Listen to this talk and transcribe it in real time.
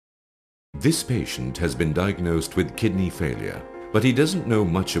This patient has been diagnosed with kidney failure, but he doesn't know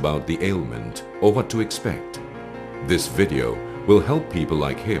much about the ailment or what to expect. This video will help people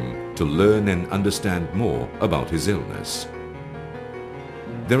like him to learn and understand more about his illness.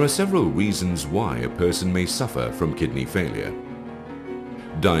 There are several reasons why a person may suffer from kidney failure.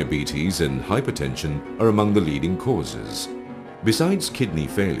 Diabetes and hypertension are among the leading causes. Besides kidney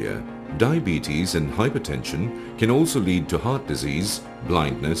failure, diabetes and hypertension can also lead to heart disease,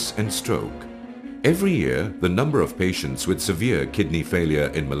 blindness and stroke. Every year, the number of patients with severe kidney failure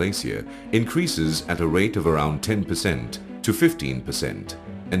in Malaysia increases at a rate of around 10% to 15%,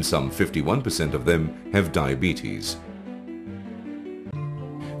 and some 51% of them have diabetes.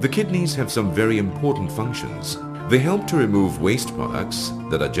 The kidneys have some very important functions. They help to remove waste products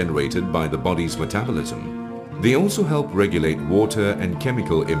that are generated by the body's metabolism. They also help regulate water and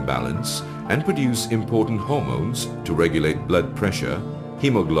chemical imbalance and produce important hormones to regulate blood pressure,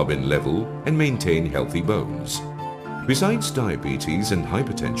 hemoglobin level and maintain healthy bones. Besides diabetes and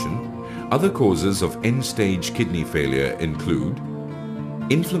hypertension, other causes of end-stage kidney failure include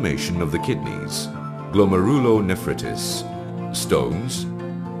inflammation of the kidneys, glomerulonephritis, stones,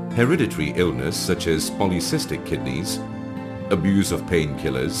 hereditary illness such as polycystic kidneys, abuse of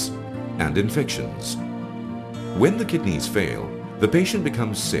painkillers, and infections. When the kidneys fail, the patient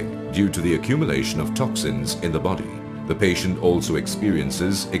becomes sick due to the accumulation of toxins in the body. The patient also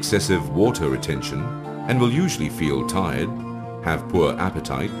experiences excessive water retention and will usually feel tired, have poor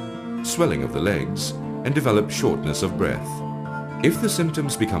appetite, swelling of the legs, and develop shortness of breath. If the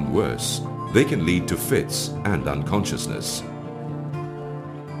symptoms become worse, they can lead to fits and unconsciousness.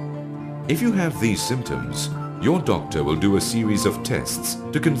 If you have these symptoms, your doctor will do a series of tests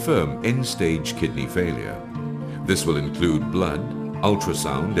to confirm end-stage kidney failure. This will include blood,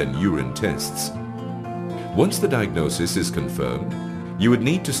 ultrasound and urine tests. Once the diagnosis is confirmed, you would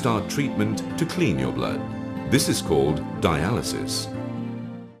need to start treatment to clean your blood. This is called dialysis.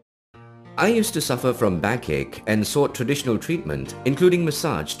 I used to suffer from backache and sought traditional treatment, including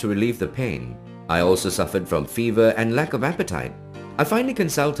massage to relieve the pain. I also suffered from fever and lack of appetite. I finally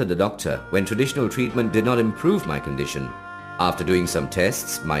consulted a doctor when traditional treatment did not improve my condition. After doing some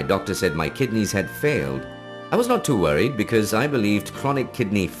tests, my doctor said my kidneys had failed. I was not too worried because I believed chronic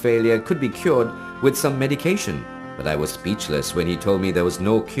kidney failure could be cured with some medication, but I was speechless when he told me there was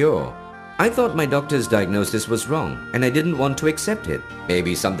no cure. I thought my doctor's diagnosis was wrong and I didn't want to accept it.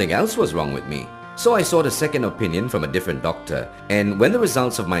 Maybe something else was wrong with me. So I sought a second opinion from a different doctor, and when the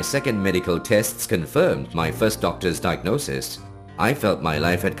results of my second medical tests confirmed my first doctor's diagnosis, I felt my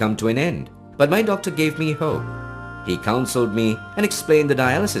life had come to an end. But my doctor gave me hope. He counseled me and explained the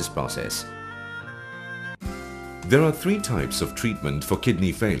dialysis process. There are three types of treatment for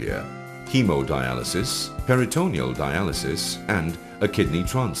kidney failure: hemodialysis, peritoneal dialysis, and a kidney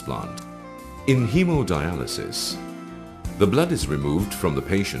transplant. In hemodialysis, the blood is removed from the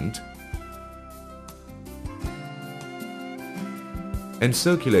patient and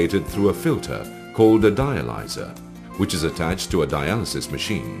circulated through a filter called a dialyzer, which is attached to a dialysis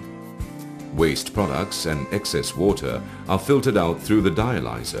machine. Waste products and excess water are filtered out through the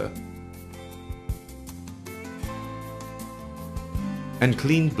dialyzer, and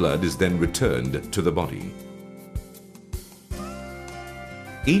clean blood is then returned to the body.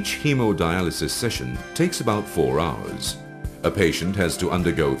 Each hemodialysis session takes about 4 hours. A patient has to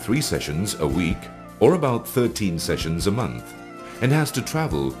undergo 3 sessions a week or about 13 sessions a month and has to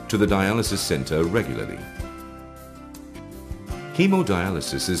travel to the dialysis center regularly.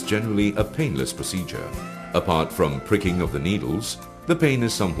 Hemodialysis is generally a painless procedure. Apart from pricking of the needles, the pain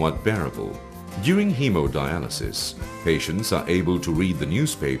is somewhat bearable. During hemodialysis, patients are able to read the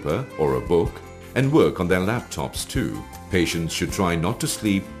newspaper or a book and work on their laptops too. Patients should try not to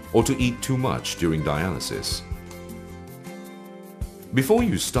sleep or to eat too much during dialysis. Before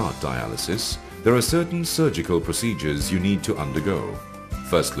you start dialysis, there are certain surgical procedures you need to undergo.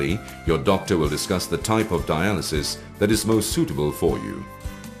 Firstly, your doctor will discuss the type of dialysis that is most suitable for you.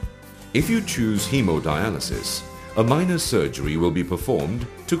 If you choose hemodialysis, a minor surgery will be performed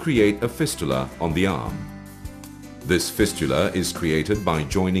to create a fistula on the arm. This fistula is created by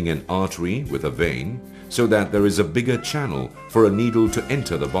joining an artery with a vein so that there is a bigger channel for a needle to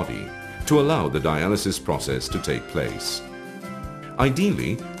enter the body to allow the dialysis process to take place.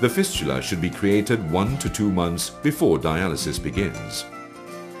 Ideally, the fistula should be created 1 to 2 months before dialysis begins.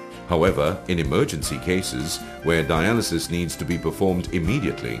 However, in emergency cases where dialysis needs to be performed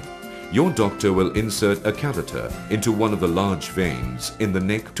immediately, your doctor will insert a catheter into one of the large veins in the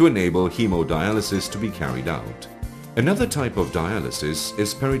neck to enable hemodialysis to be carried out. Another type of dialysis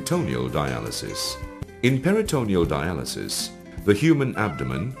is peritoneal dialysis. In peritoneal dialysis, the human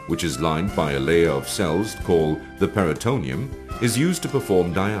abdomen, which is lined by a layer of cells called the peritoneum, is used to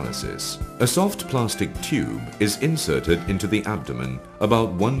perform dialysis. A soft plastic tube is inserted into the abdomen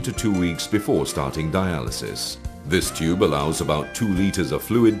about 1 to 2 weeks before starting dialysis. This tube allows about 2 liters of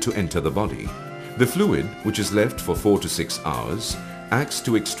fluid to enter the body. The fluid, which is left for 4 to 6 hours, acts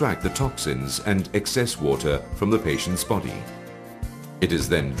to extract the toxins and excess water from the patient's body. It is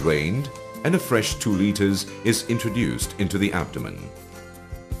then drained and a fresh 2 liters is introduced into the abdomen.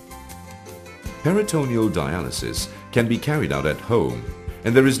 Peritoneal dialysis can be carried out at home,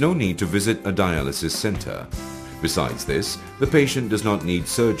 and there is no need to visit a dialysis center. Besides this, the patient does not need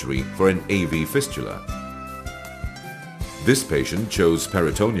surgery for an AV fistula. This patient chose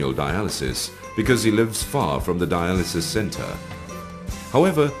peritoneal dialysis because he lives far from the dialysis center.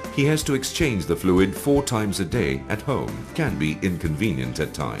 However, he has to exchange the fluid 4 times a day at home. Can be inconvenient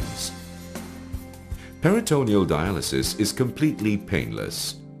at times. Peritoneal dialysis is completely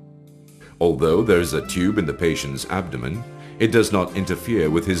painless. Although there is a tube in the patient's abdomen, it does not interfere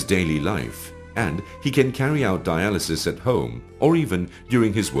with his daily life, and he can carry out dialysis at home or even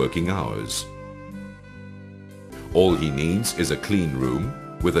during his working hours. All he needs is a clean room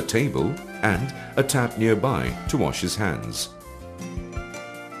with a table and a tap nearby to wash his hands.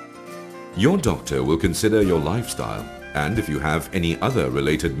 Your doctor will consider your lifestyle and if you have any other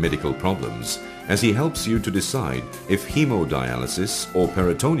related medical problems, as he helps you to decide if hemodialysis or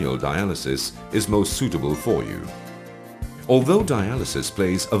peritoneal dialysis is most suitable for you. Although dialysis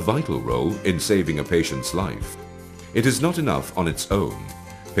plays a vital role in saving a patient's life, it is not enough on its own.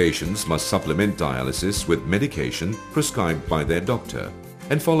 Patients must supplement dialysis with medication prescribed by their doctor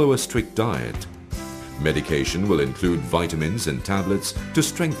and follow a strict diet. Medication will include vitamins and tablets to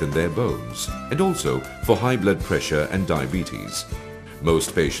strengthen their bones and also for high blood pressure and diabetes.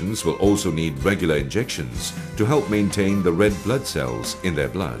 Most patients will also need regular injections to help maintain the red blood cells in their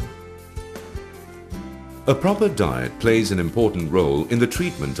blood. A proper diet plays an important role in the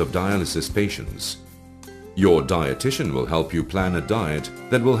treatment of dialysis patients. Your dietitian will help you plan a diet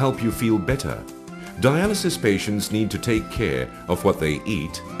that will help you feel better. Dialysis patients need to take care of what they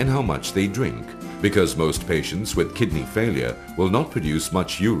eat and how much they drink, because most patients with kidney failure will not produce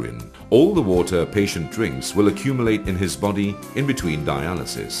much urine. All the water a patient drinks will accumulate in his body in between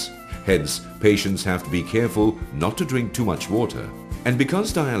dialysis. Hence, patients have to be careful not to drink too much water. And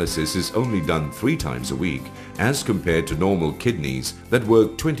because dialysis is only done 3 times a week, as compared to normal kidneys that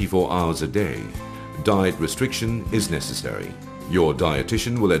work 24 hours a day, diet restriction is necessary. Your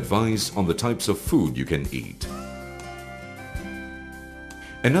dietitian will advise on the types of food you can eat.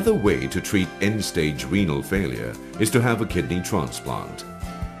 Another way to treat end-stage renal failure is to have a kidney transplant.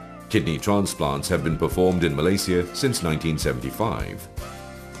 Kidney transplants have been performed in Malaysia since 1975.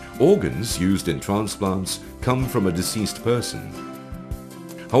 Organs used in transplants come from a deceased person.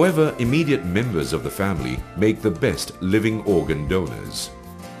 However, immediate members of the family make the best living organ donors.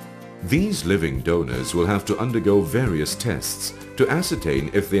 These living donors will have to undergo various tests to ascertain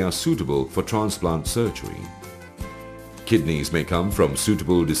if they are suitable for transplant surgery. Kidneys may come from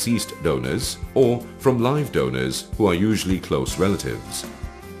suitable deceased donors or from live donors who are usually close relatives.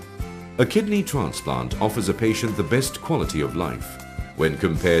 A kidney transplant offers a patient the best quality of life when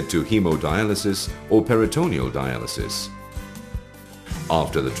compared to hemodialysis or peritoneal dialysis.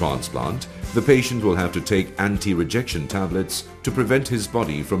 After the transplant, the patient will have to take anti-rejection tablets to prevent his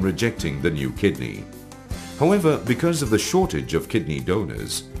body from rejecting the new kidney. However, because of the shortage of kidney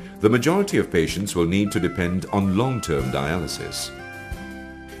donors, the majority of patients will need to depend on long-term dialysis.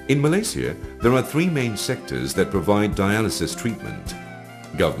 In Malaysia, there are 3 main sectors that provide dialysis treatment: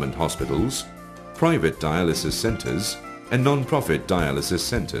 government hospitals, private dialysis centers, and non-profit dialysis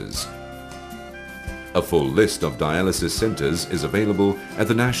centers. A full list of dialysis centers is available at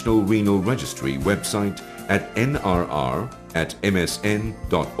the National Renal Registry website at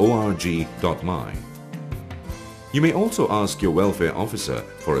nrr@msn.org.my. You may also ask your welfare officer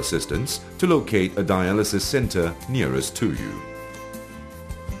for assistance to locate a dialysis center nearest to you.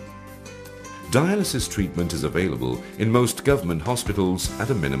 Dialysis treatment is available in most government hospitals at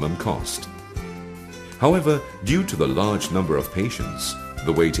a minimum cost. However, due to the large number of patients,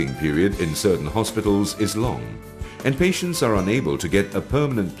 the waiting period in certain hospitals is long, and patients are unable to get a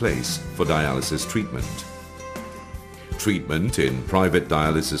permanent place for dialysis treatment. Treatment in private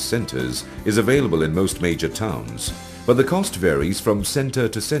dialysis centers is available in most major towns, but the cost varies from center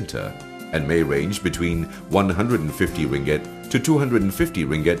to center and may range between 150 ringgit to 250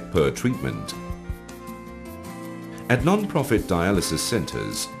 ringgit per treatment. At non-profit dialysis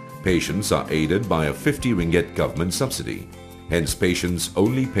centers, patients are aided by a 50 ringgit government subsidy. Hence, patients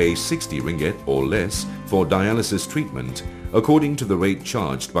only pay 60 ringgit or less for dialysis treatment according to the rate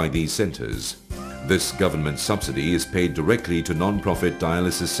charged by these centers. This government subsidy is paid directly to non-profit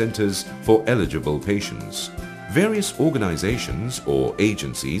dialysis centers for eligible patients. Various organizations or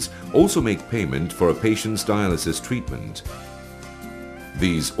agencies also make payment for a patient's dialysis treatment.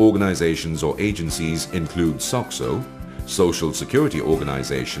 These organizations or agencies include SOCSO, Social Security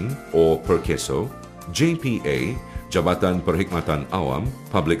Organization or Perkeso, JPA, Jabatan Perkhidmatan Awam,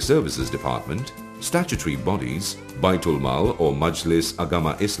 Public Services Department, statutory bodies, Baitul Mal or Majlis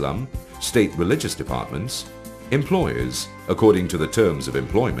Agama Islam, state religious departments, employers according to the terms of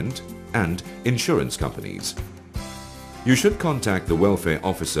employment, and insurance companies. You should contact the welfare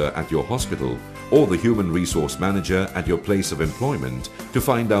officer at your hospital or the human resource manager at your place of employment to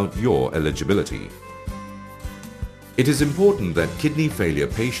find out your eligibility. It is important that kidney failure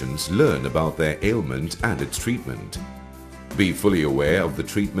patients learn about their ailment and its treatment. Be fully aware of the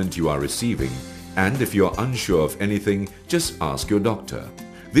treatment you are receiving, and if you are unsure of anything, just ask your doctor.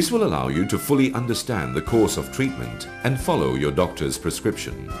 This will allow you to fully understand the course of treatment and follow your doctor's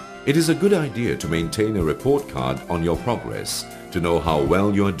prescription. It is a good idea to maintain a report card on your progress to know how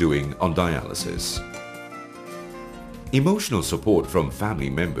well you are doing on dialysis. Emotional support from family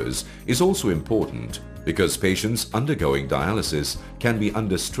members is also important because patients undergoing dialysis can be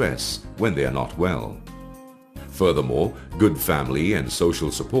under stress when they are not well. Furthermore, good family and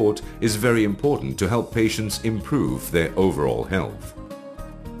social support is very important to help patients improve their overall health.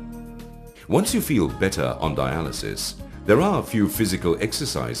 Once you feel better on dialysis, there are a few physical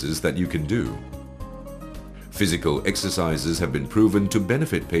exercises that you can do. Physical exercises have been proven to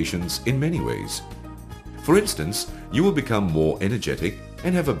benefit patients in many ways. For instance, you will become more energetic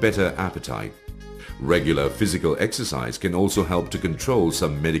and have a better appetite. Regular physical exercise can also help to control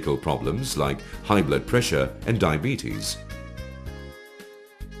some medical problems like high blood pressure and diabetes.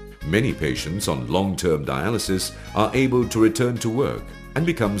 Many patients on long-term dialysis are able to return to work and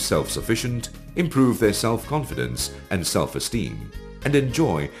become self-sufficient, improve their self-confidence and self-esteem, and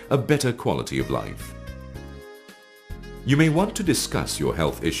enjoy a better quality of life. You may want to discuss your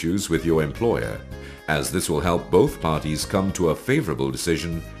health issues with your employer, as this will help both parties come to a favorable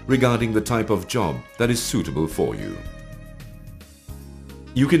decision regarding the type of job that is suitable for you.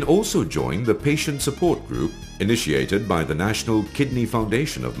 You can also join the patient support group initiated by the National Kidney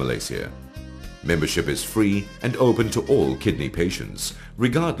Foundation of Malaysia. Membership is free and open to all kidney patients,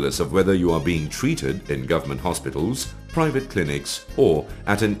 regardless of whether you are being treated in government hospitals, private clinics, or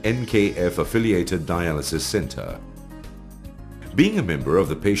at an NKF-affiliated dialysis center. Being a member of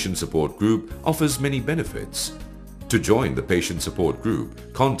the patient support group offers many benefits. To join the patient support group,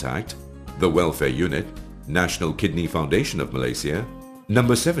 contact the Welfare Unit, National Kidney Foundation of Malaysia,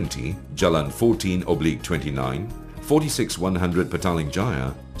 number 70, Jalan 14/29, 46100 Petaling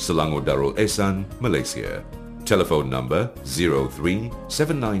Jaya, Selangor Darul Ehsan, Malaysia. Telephone number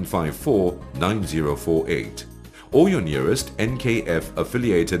 03-7954-9048 or your nearest NKF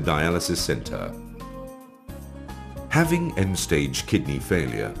affiliated dialysis center. Having end-stage kidney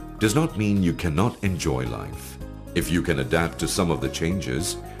failure does not mean you cannot enjoy life. If you can adapt to some of the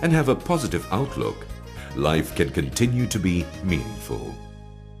changes and have a positive outlook, life can continue to be meaningful.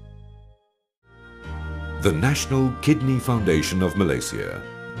 The National Kidney Foundation of Malaysia.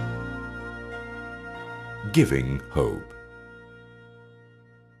 Giving hope.